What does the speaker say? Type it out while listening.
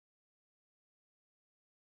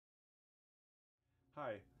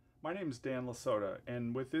Hi, my name is Dan Lasota,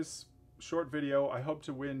 and with this short video, I hope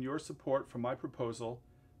to win your support for my proposal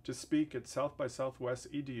to speak at South by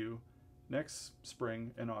Southwest EDU next spring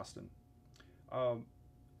in Austin.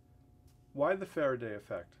 Why the Faraday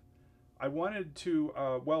effect? I wanted to,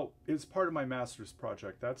 well, it's part of my master's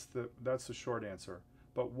project. That's the short answer.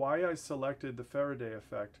 But why I selected the Faraday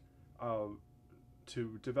effect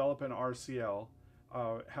to develop an RCL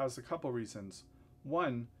has a couple reasons.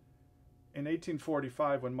 One, in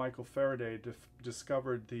 1845, when Michael Faraday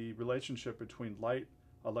discovered the relationship between light,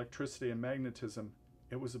 electricity, and magnetism,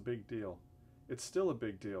 it was a big deal. It's still a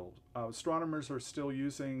big deal. Astronomers are still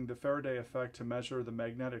using the Faraday effect to measure the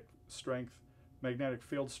magnetic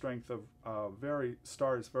field strength of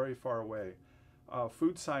stars very far away.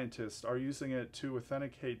 Food scientists are using it to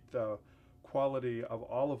authenticate the quality of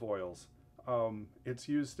olive oils. It's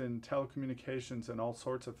used in telecommunications and all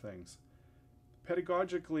sorts of things.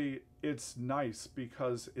 Pedagogically, it's nice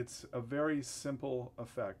because it's a very simple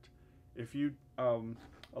effect. If you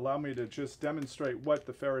allow me to just demonstrate what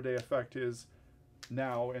the Faraday effect is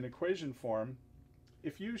now in equation form,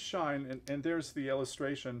 if you shine, and there's the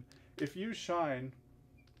illustration, if you shine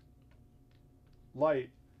light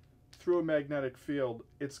through a magnetic field,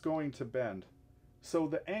 it's going to bend. So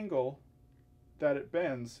the angle that it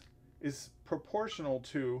bends is proportional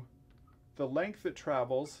to the length it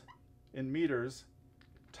travels in meters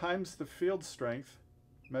times the field strength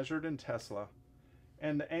measured in Tesla,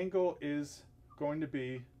 and the angle is going to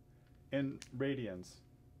be in radians.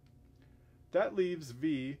 That leaves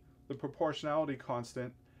V, the proportionality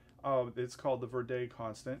constant, it's called the Faraday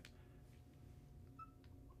constant.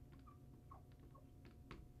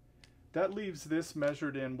 That leaves this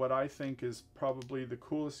measured in what I think is probably the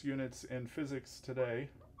coolest units in physics today,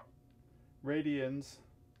 radians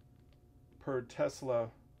per Tesla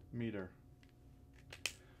meter.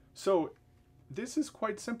 So this is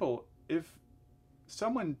quite simple. If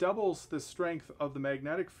someone doubles the strength of the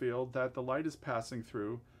magnetic field that the light is passing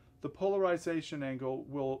through, the polarization angle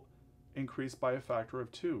will increase by a factor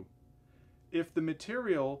of 2. If the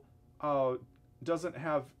material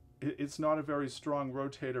it's not a very strong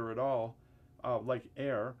rotator at all, like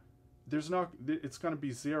air, it's going to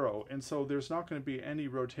be 0, and so there's not going to be any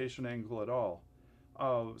rotation angle at all.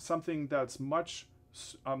 Something that's a much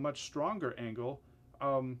stronger angle,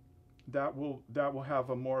 that will have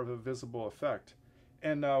more of a visible effect.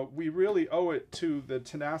 And we really owe it to the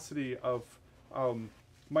tenacity of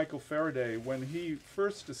Michael Faraday. When he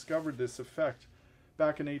first discovered this effect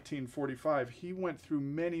back in 1845, he went through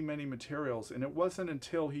many materials, and it wasn't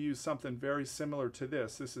until he used something very similar to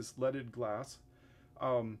this is leaded glass,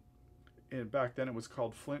 and back then it was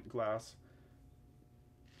called flint glass.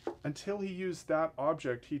 Until he used that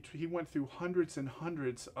object, he went through hundreds and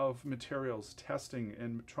hundreds of materials testing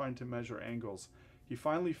and trying to measure angles. He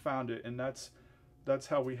finally found it, and that's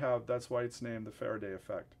why it's named the Faraday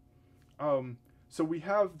effect. So we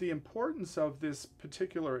have the importance of this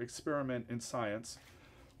particular experiment in science.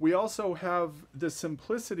 We also have the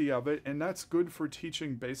simplicity of it, and that's good for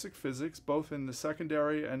teaching basic physics, both in the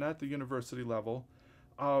secondary and at the university level.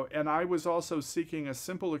 And I was also seeking a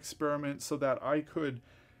simple experiment so that I could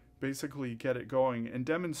basically get it going and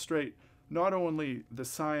demonstrate not only the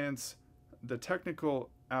science, the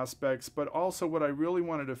technical aspects, but also what I really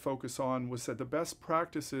wanted to focus on was that the best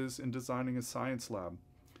practices in designing a science lab.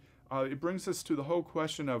 It brings us to the whole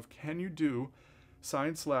question of, can you do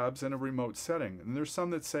science labs in a remote setting? And there's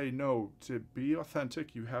some that say, no, to be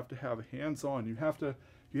authentic, you have to have hands-on. You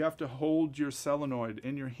have to hold your solenoid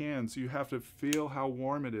in your hands. You have to feel how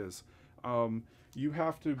warm it is. You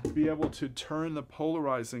have to be able to turn the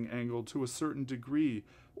polarizing angle to a certain degree,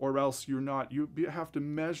 or else you're not. You have to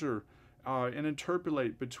measure and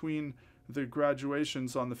interpolate between the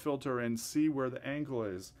graduations on the filter and see where the angle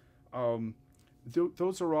is.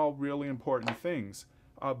 Those are all really important things,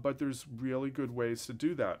 but there's really good ways to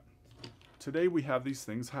do that. Today we have these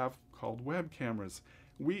things called web cameras.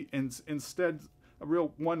 One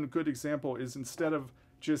good example is, instead of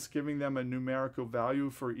just giving them a numerical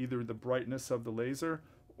value for either the brightness of the laser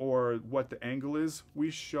or what the angle is,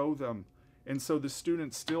 we show them. And so the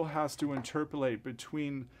student still has to interpolate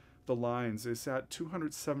between the lines. Is that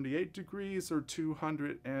 278 degrees or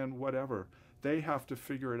 200 and whatever? They have to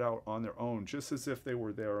figure it out on their own, just as if they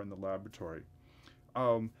were there in the laboratory.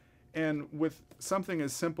 And with something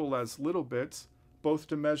as simple as little bits, both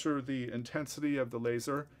to measure the intensity of the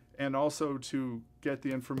laser and also to get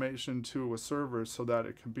the information to a server so that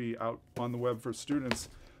it can be out on the web for students,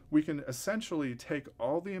 we can essentially take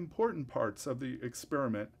all the important parts of the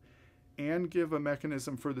experiment and give a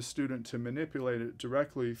mechanism for the student to manipulate it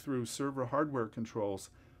directly through server hardware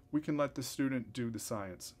controls we can let the student do the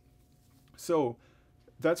science. So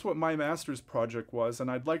that's what my master's project was,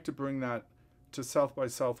 and I'd like to bring that to South by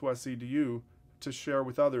Southwest EDU to share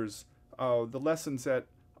with others the lessons that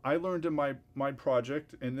I learned in my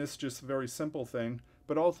project, in this just very simple thing,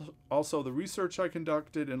 but also the research I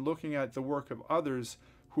conducted and looking at the work of others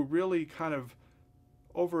who really kind of,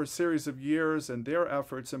 over a series of years and their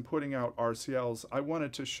efforts in putting out RCLs, I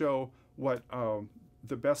wanted to show what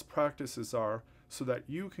the best practices are so that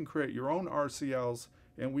you can create your own RCLs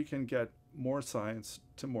and we can get more science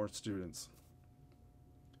to more students.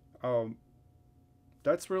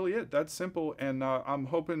 That's really it. That's simple, and I'm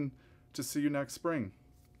hoping to see you next spring.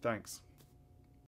 Thanks.